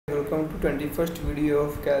welcome to 21st video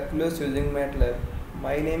of calculus using MATLAB.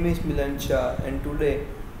 My name is Milan Shah and today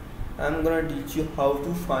I am gonna teach you how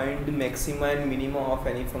to find the maxima and minima of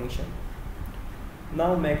any function.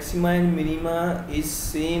 Now maxima and minima is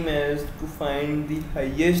same as to find the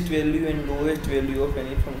highest value and lowest value of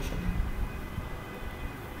any function.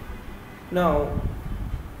 Now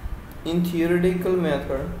in theoretical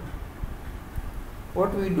method,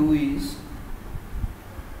 what we do is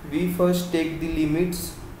we first take the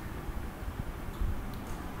limits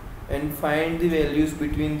and find the values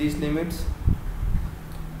between these limits.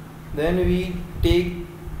 Then we take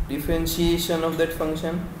differentiation of that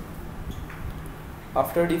function.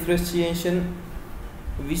 After differentiation,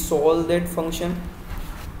 we solve that function.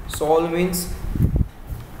 Solve means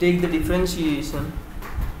take the differentiation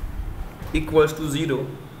equals to 0.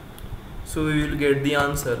 So we will get the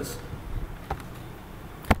answers.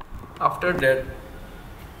 After that,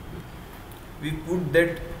 we put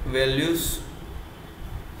that values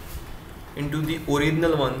into the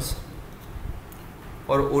original ones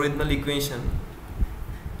or original equation,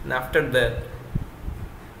 and after that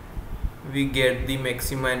we get the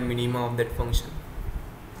maxima and minima of that function.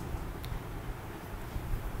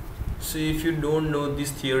 So if you don't know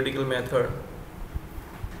this theoretical method,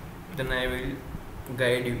 then I will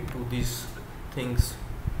guide you to these things.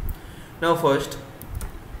 Now first,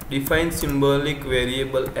 define symbolic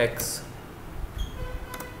variable x.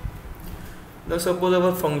 Now suppose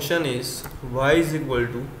our function is y is equal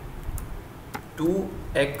to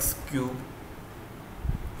 2x cube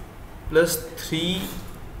plus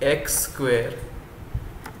 3x square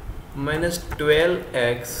minus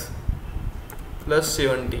 12x plus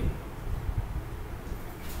 17.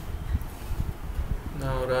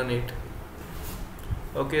 Now run it.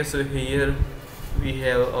 Okay, so here we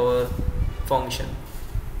have our function.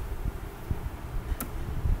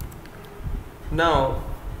 Now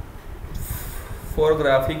for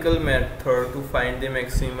graphical method to find the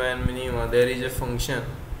maxima and minima, there is a function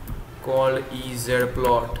called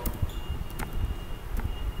ezplot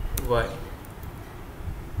y.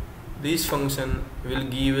 This function will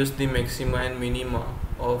give us the maxima and minima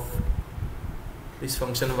of this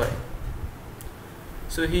function y.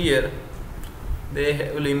 So here they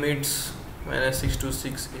have limits -6 to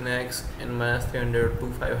 6 in x and -300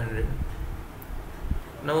 to 500.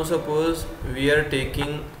 Now suppose we are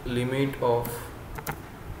taking limit of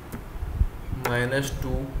 -2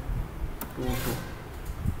 to 2.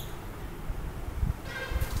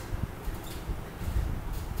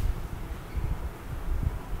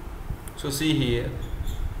 So see here,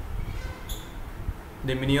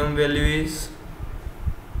 the minimum value is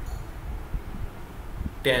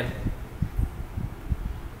 10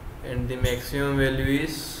 and the maximum value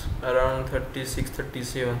is around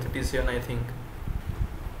 37 I think.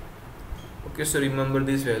 Okay, so remember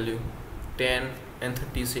this value 10 and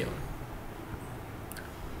 37.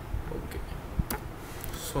 Okay,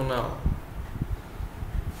 so now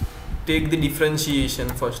take the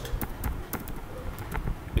differentiation first.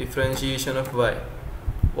 Differentiation of y,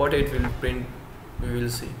 what it will print, we will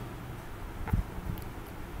see.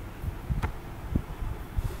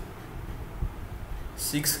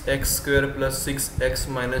 (6x square plus 6x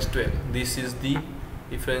minus 12). This is the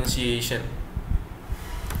differentiation.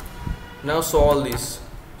 Now solve this.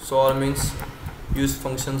 Solve means use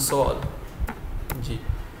function solve. G.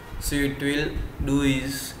 So it will do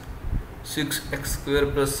is 6x square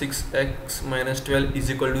plus 6x minus 12 is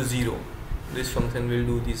equal to 0. This function will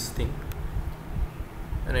do this thing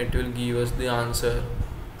and it will give us the answer.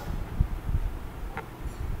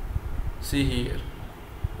 See here,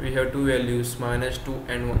 we have two values -2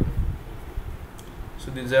 and 1.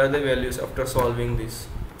 So these are the values after solving this.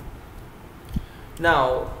 Now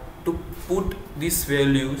to put these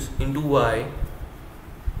values into y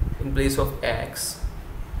in place of x,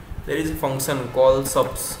 there is a function called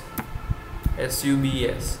subs,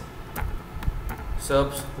 subs,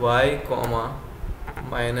 subs y comma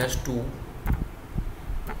 -2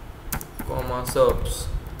 comma subs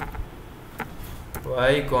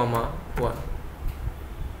y comma 1.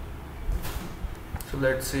 So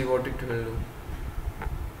let's see what it will do.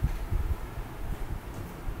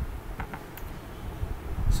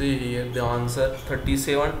 See here the answer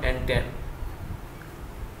 37 and 10.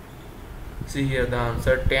 See here the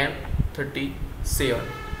answer 10, 37.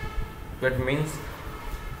 That means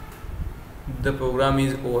the program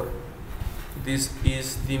is over. This is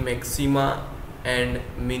the maxima and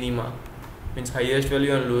minima, means highest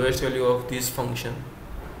value and lowest value of this function.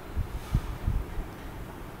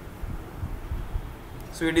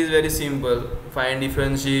 So it is very simple. Find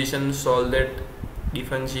differentiation, solve that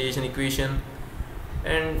differentiation equation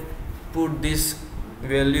and put this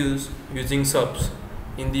values using subs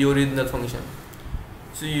in the original function,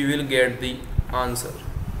 so you will get the answer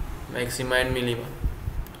maxima and minima.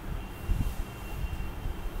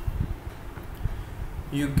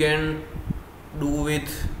 You can do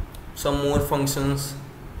with some more functions,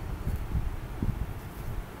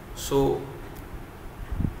 so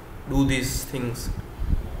do these things,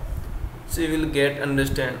 so you will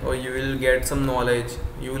get some knowledge,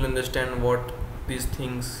 you will understand what these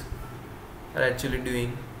things are actually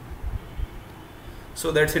doing.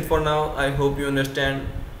 So that's it for now. I hope you understand.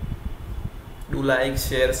 Do like,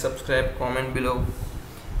 share, subscribe, comment below,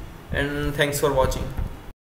 and thanks for watching.